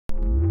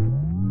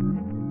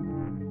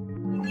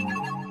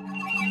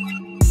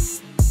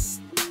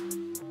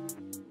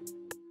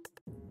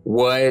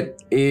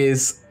What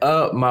is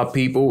up, my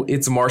people?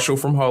 It's Marshall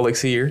from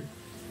Hallux here.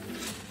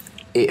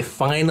 It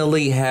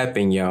finally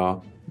happened,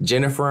 y'all.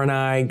 Jennifer and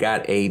I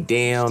got a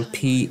damn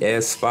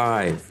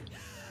PS5.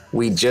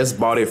 We just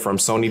bought it from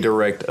SONY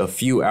Direct a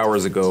few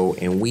hours ago,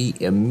 and we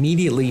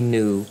immediately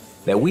knew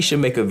that we should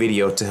make a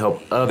video to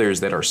help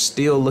others that are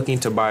still looking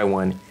to buy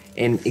one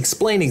and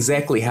explain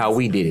exactly how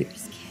we did it.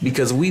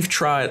 Because we've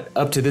tried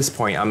up to this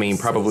point,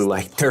 probably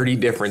like 30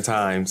 different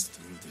times.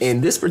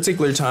 And this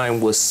particular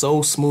time was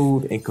so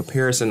smooth in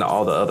comparison to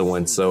all the other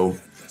ones. So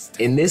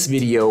in this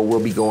video,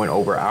 we'll be going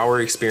over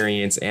our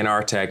experience and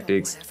our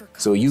tactics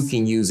so you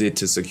can use it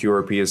to secure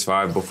a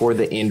PS5 before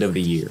the end of the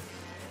year.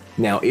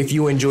 Now, if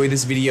you enjoy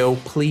this video,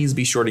 please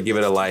be sure to give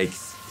it a like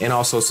and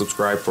also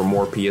subscribe for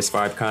more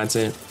PS5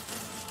 content.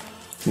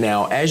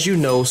 Now, as you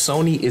know,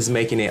 Sony is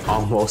making it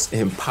almost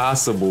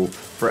impossible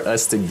for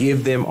us to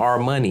give them our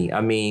money.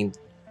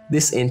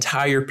 This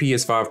entire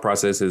PS5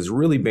 process has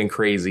really been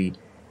crazy,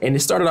 and it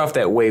started off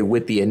that way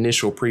with the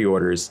initial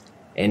pre-orders.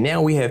 And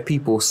now we have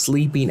people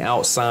sleeping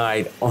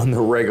outside on the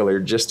regular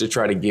just to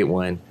try to get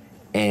one.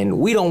 And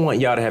we don't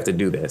want y'all to have to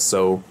do that.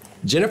 So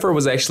Jennifer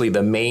was actually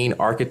the main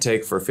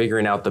architect for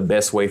figuring out the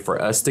best way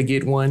for us to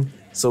get one.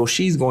 So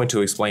she's going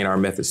to explain our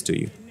methods to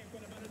you.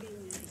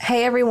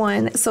 Hey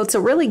everyone, so to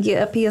really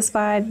get a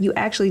PS5, you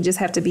actually just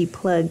have to be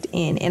plugged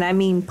in. And I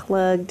mean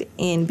plugged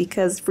in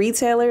because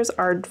retailers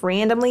are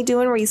randomly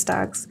doing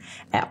restocks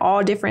at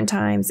all different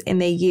times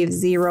and they give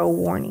zero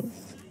warning.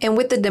 And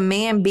with the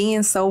demand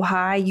being so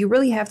high, you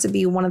really have to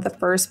be one of the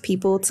first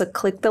people to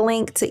click the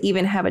link to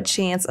even have a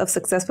chance of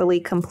successfully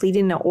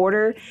completing the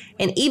order.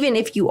 And even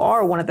if you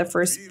are one of the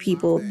first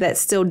people, that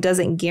still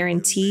doesn't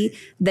guarantee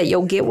that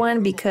you'll get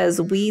one because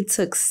we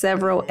took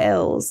several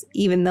L's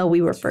even though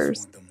we were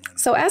first.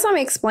 So as I'm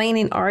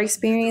explaining our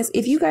experience,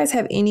 if you guys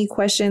have any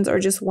questions or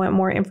just want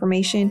more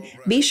information,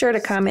 be sure to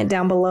comment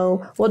down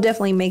below. We'll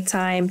definitely make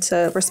time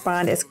to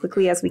respond as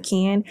quickly as we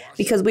can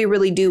because we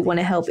really do want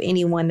to help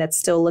anyone that's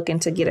still looking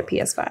to get a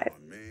PS5.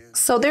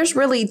 So there's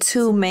really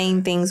two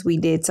main things we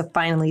did to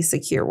finally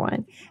secure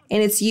one,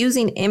 and it's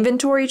using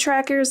inventory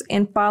trackers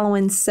and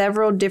following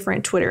several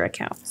different Twitter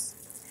accounts.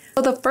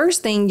 So the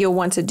first thing you'll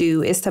want to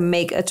do is to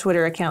make a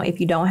Twitter account if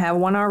you don't have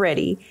one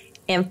already,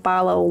 and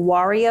follow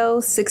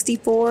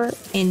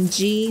Wario64 and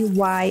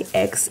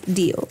GYXDeals.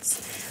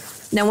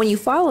 Now, when you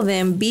follow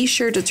them, be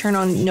sure to turn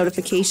on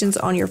notifications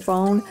on your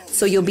phone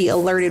so you'll be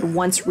alerted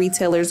once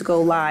retailers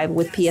go live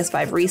with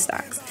PS5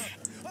 Restocks.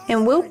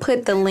 And we'll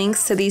put the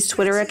links to these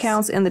Twitter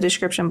accounts in the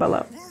description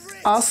below.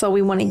 Also,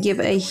 we want to give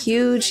a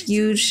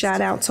huge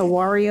shout out to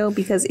Wario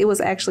because it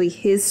was actually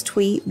his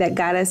tweet that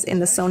got us in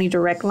the SONY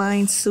Direct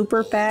line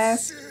super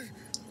fast.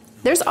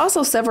 There's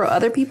also several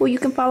other people you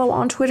can follow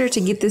on Twitter to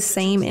get this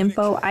same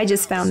info. I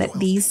just found that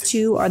these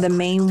two are the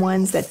main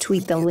ones that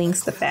tweet the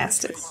links the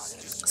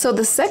fastest. So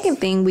the second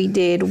thing we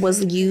did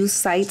was use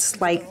sites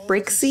like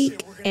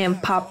BrickSeek and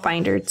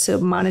PopFinder to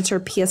monitor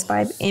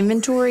PS5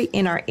 inventory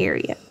in our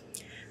area.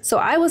 So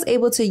I was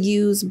able to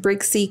use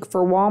BrickSeek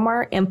for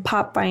Walmart and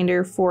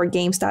PopFinder for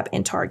Gamestop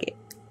and Target.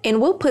 And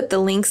we'll put the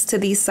links to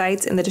these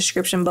sites in the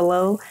description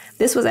below.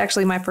 This was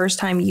actually my first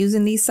time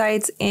using these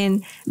sites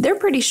and they're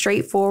pretty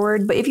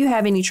straightforward, but if you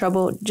have any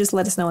trouble, just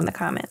let us know in the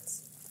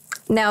comments.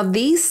 Now,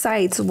 these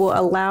sites will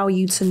allow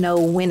you to know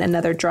when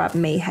another drop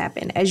may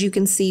happen, as you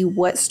can see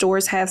what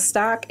stores have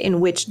stock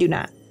and which do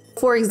not.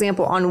 For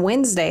example, on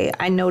Wednesday,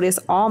 I noticed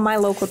all my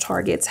local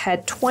Targets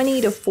had 20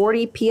 to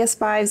 40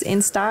 PS5s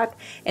in stock,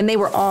 and they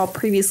were all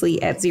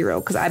previously at zero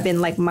because I've been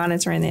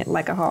monitoring it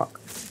like a hawk.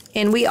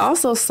 And we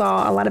also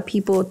saw a lot of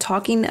people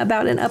talking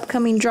about an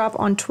upcoming drop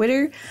on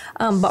Twitter,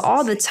 but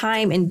all the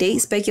time and date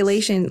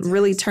speculation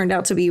really turned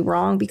out to be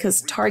wrong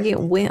because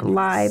Target went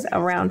live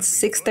around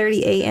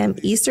 6:30 a.m.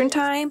 Eastern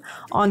time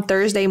on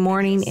Thursday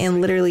morning and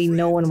literally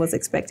no one was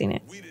expecting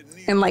it.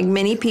 And like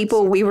many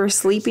people, we were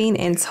sleeping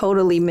and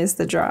totally missed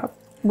the drop.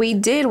 We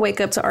did wake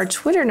up to our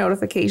Twitter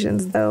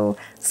notifications though,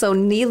 so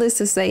needless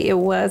to say, it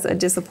was a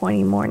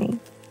disappointing morning.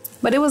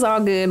 But it was all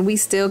good. We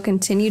still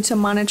continued to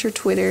monitor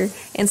Twitter,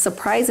 and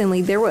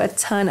surprisingly, there were a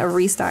ton of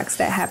restocks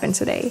that happened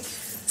today.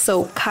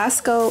 So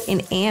Costco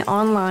and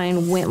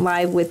Antonline went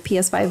live with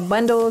PS5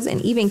 bundles,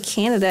 and even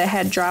Canada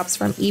had drops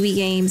from EB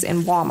Games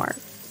and Walmart.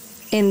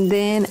 And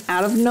then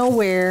out of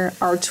nowhere,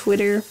 our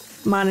Twitter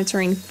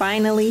monitoring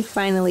finally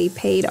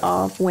paid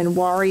off when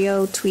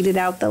Wario tweeted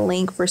out the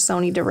link for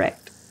SONY Direct.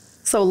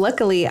 So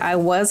luckily I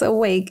was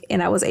awake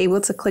and I was able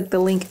to click the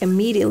link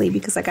immediately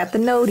because I got the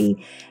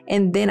noti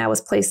and then I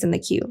was placed in the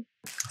queue.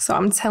 So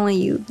I'm telling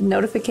you,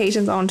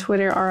 notifications on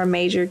Twitter are a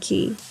major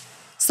key.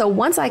 So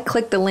once I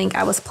clicked the link,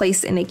 I was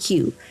placed in a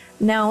queue.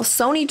 Now,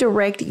 SONY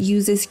Direct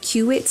uses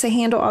Qt to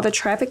handle all the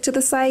traffic to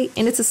the site,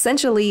 and it's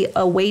essentially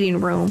a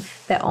waiting room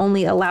that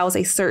only allows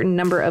a certain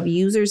number of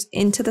users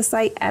into the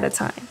site at a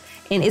time.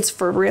 And it's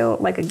for real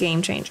like a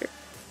game changer.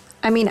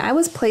 I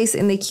was placed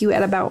in the queue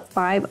at about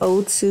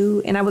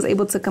 5:02 and I was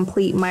able to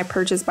complete my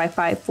purchase by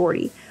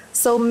 5:40.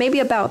 So maybe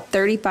about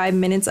 35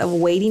 minutes of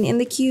waiting in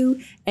the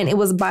queue, and it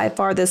was by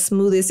far the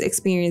smoothest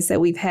experience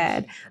that we've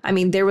had. I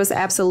mean, there was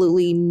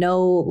absolutely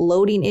no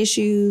loading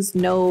issues,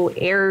 no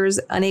errors,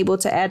 unable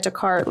to add to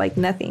cart, like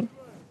nothing.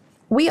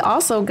 We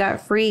also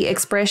got free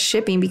express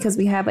shipping because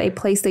we have a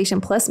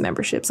PlayStation Plus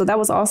membership. So that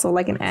was also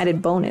like an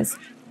added bonus.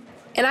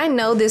 And I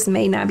know this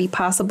may not be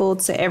possible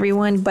to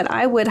everyone, but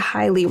I would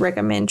highly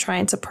recommend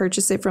trying to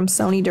purchase it from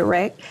SONY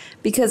Direct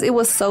because it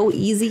was so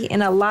easy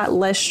and a lot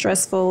less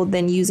stressful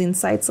than using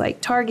sites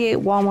like Target,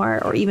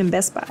 Walmart, or even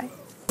Best Buy.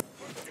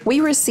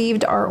 We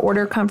received our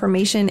order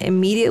confirmation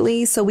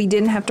immediately, so we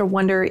didn't have to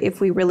wonder if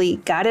we really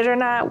got it or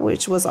not,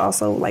 which was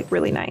also like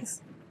really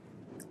nice.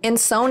 And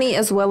Sony,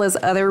 as well as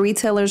other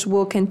retailers,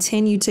 will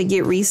continue to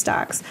get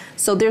restocks.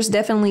 So there's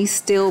definitely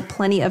still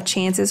plenty of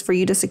chances for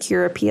you to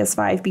secure a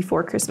PS5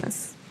 before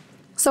Christmas.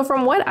 So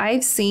from what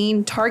I've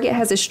seen, Target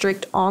has a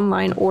strict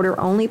online order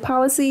only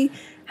policy.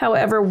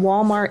 However,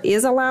 Walmart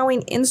is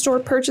allowing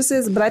in-store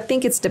purchases, but I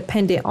think it's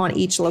dependent on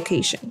each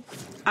location.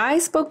 I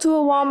spoke to a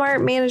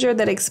Walmart manager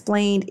that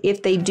explained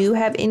if they do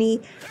have any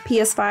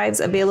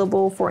PS5s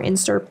available for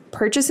in-store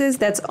purchases,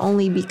 that's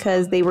only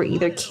because they were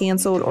either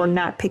canceled or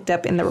not picked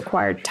up in the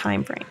required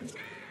time frame.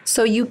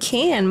 So you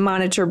can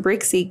monitor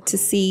BrickSeek to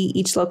see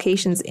each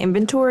location's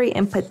inventory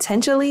and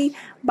potentially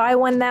buy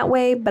one that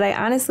way, but I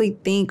honestly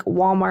think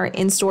Walmart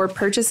in-store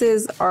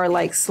purchases are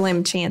like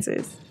slim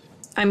chances.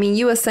 I mean,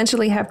 you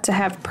essentially have to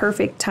have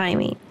perfect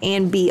timing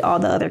and beat all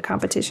the other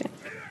competition.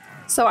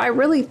 So I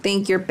really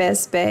think your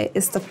best bet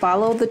is to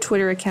follow the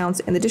Twitter accounts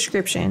in the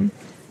description.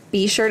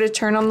 Be sure to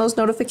turn on those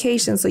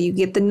notifications so you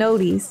get the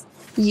noties.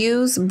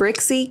 Use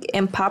BrickSeek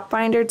and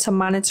PopFinder to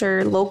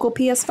monitor local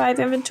PS5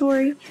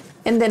 inventory.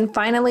 And then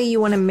finally,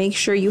 you want to make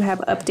sure you have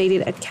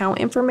updated account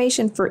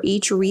information for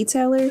each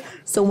retailer.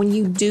 So when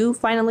you do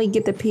finally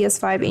get the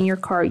PS5 in your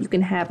cart, you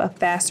can have a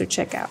faster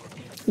checkout.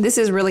 This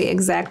is really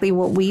exactly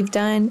what we've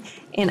done.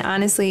 And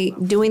honestly,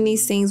 doing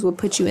these things will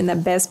put you in the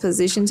best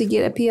position to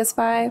get a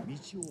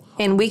PS5.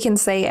 And we can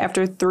say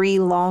after 3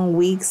 long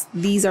weeks,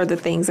 these are the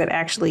things that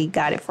actually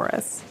got it for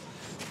us.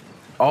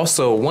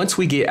 Also, once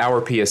we get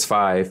our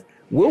PS5,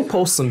 we'll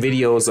post some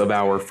videos of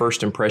our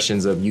first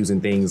impressions of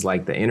using things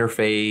like the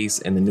interface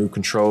and the new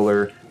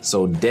controller.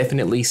 So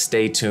definitely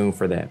stay tuned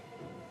for that.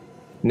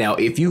 Now,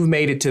 if you've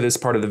made it to this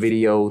part of the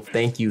video,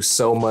 thank you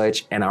so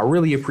much. And I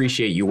really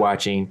appreciate you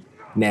watching.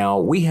 Now,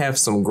 we have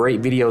some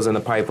great videos in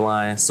the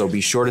pipeline, so be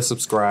sure to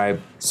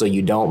subscribe so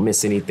you don't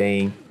miss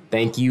anything.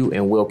 Thank you,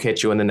 and we'll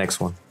catch you in the next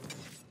one.